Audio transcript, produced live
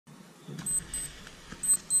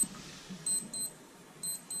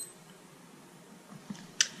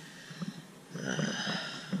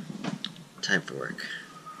Time for work.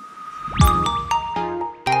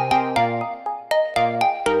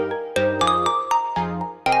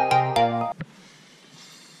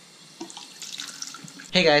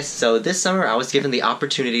 Hey guys, so this summer I was given the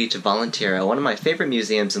opportunity to volunteer at one of my favorite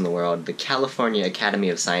museums in the world, the California Academy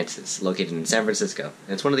of Sciences, located in San Francisco.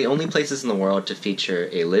 And it's one of the only places in the world to feature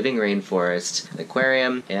a living rainforest, an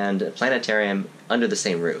aquarium, and a planetarium under the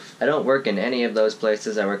same roof. I don't work in any of those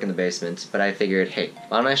places, I work in the basement, but I figured, hey,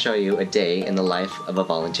 why don't I show you a day in the life of a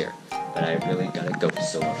volunteer? But I really gotta go,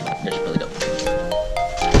 so I should really go.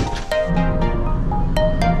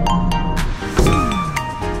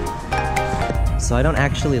 So I don't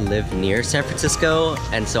actually live near San Francisco,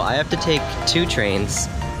 and so I have to take 2 trains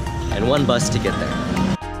and 1 bus to get there.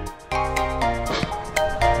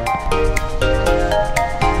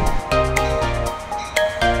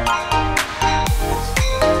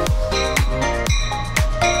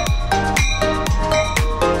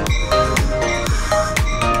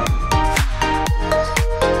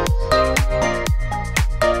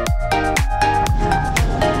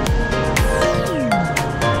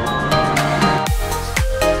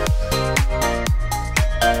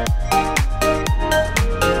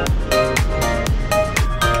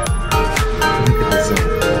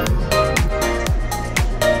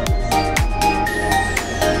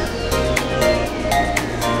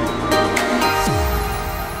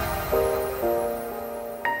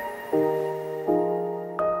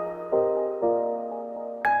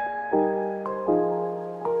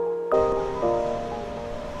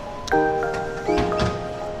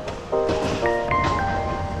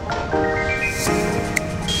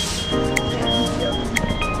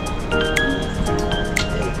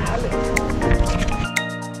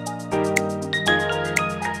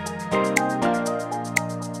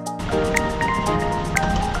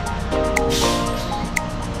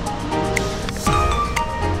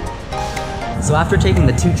 So after taking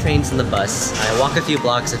the 2 trains and the bus, I walk a few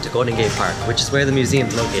blocks up to Golden Gate Park, which is where the museum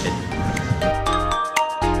is located.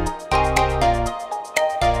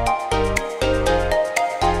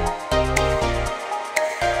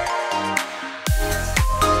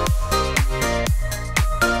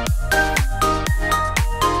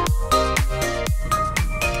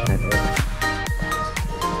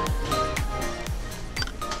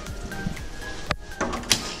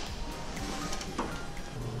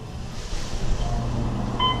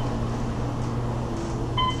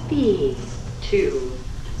 B2.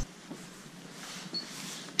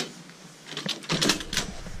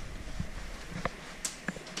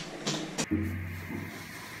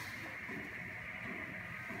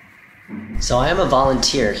 So I am a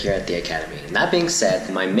volunteer here at the Academy, and that being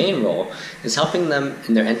said, my main role is helping them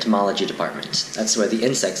in their entomology department. That's where the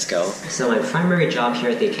insects go. So my primary job here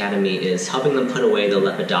at the Academy is helping them put away the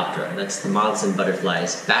Lepidoptera, that's the moths and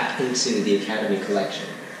butterflies, back into the Academy collection.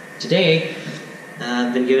 Today,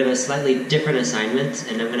 I've been given a slightly different assignment,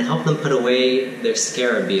 and I'm going to help them put away their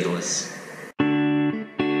scarab beetles.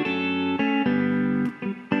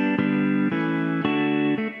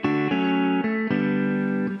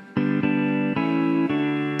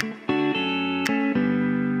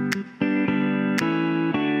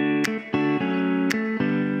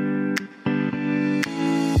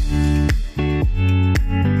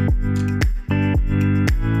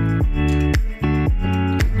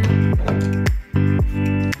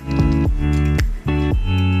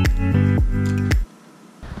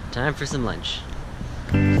 Time for some lunch.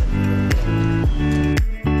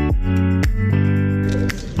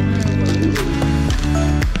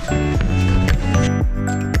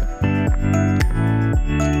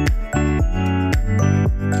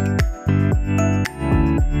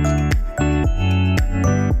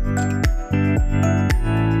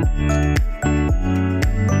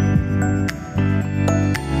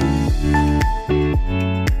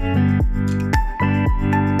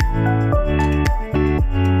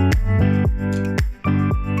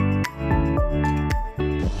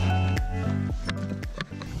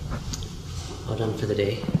 All done for the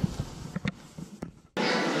day.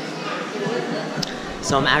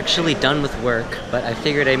 So I'm actually done with work, but I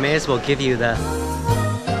figured I may as well give you the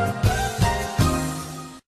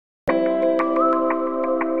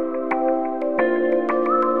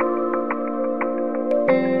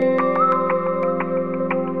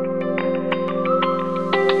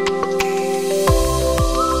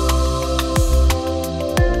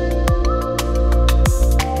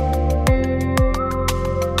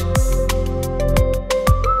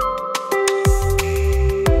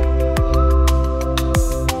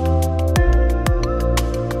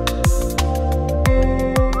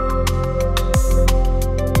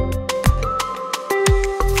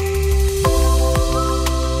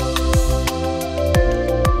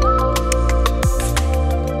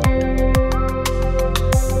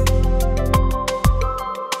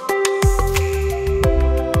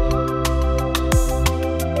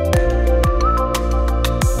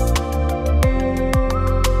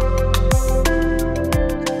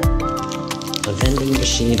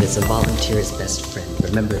volunteer's best friend.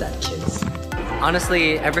 Remember that, kids.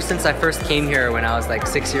 Honestly, ever since I first came here when I was like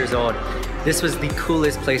 6 years old, this was the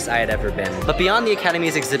coolest place I had ever been. But beyond the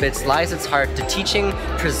Academy's exhibits lies its heart to teaching,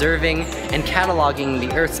 preserving, and cataloging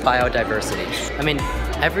the Earth's biodiversity. I mean,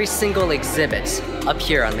 every single exhibit up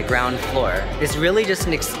here on the ground floor is really just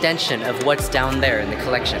an extension of what's down there in the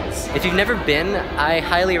collections. If you've never been, I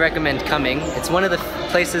highly recommend coming. It's one of the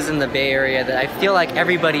places in the Bay Area that I feel like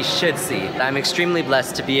everybody should see. I'm extremely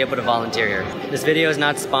blessed to be able to volunteer here. This video is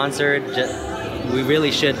not sponsored, we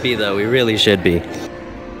really should be though, we really should be.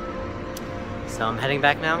 So I'm heading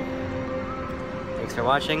back now. Thanks for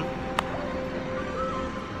watching.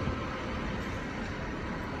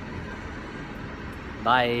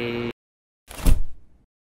 Bye.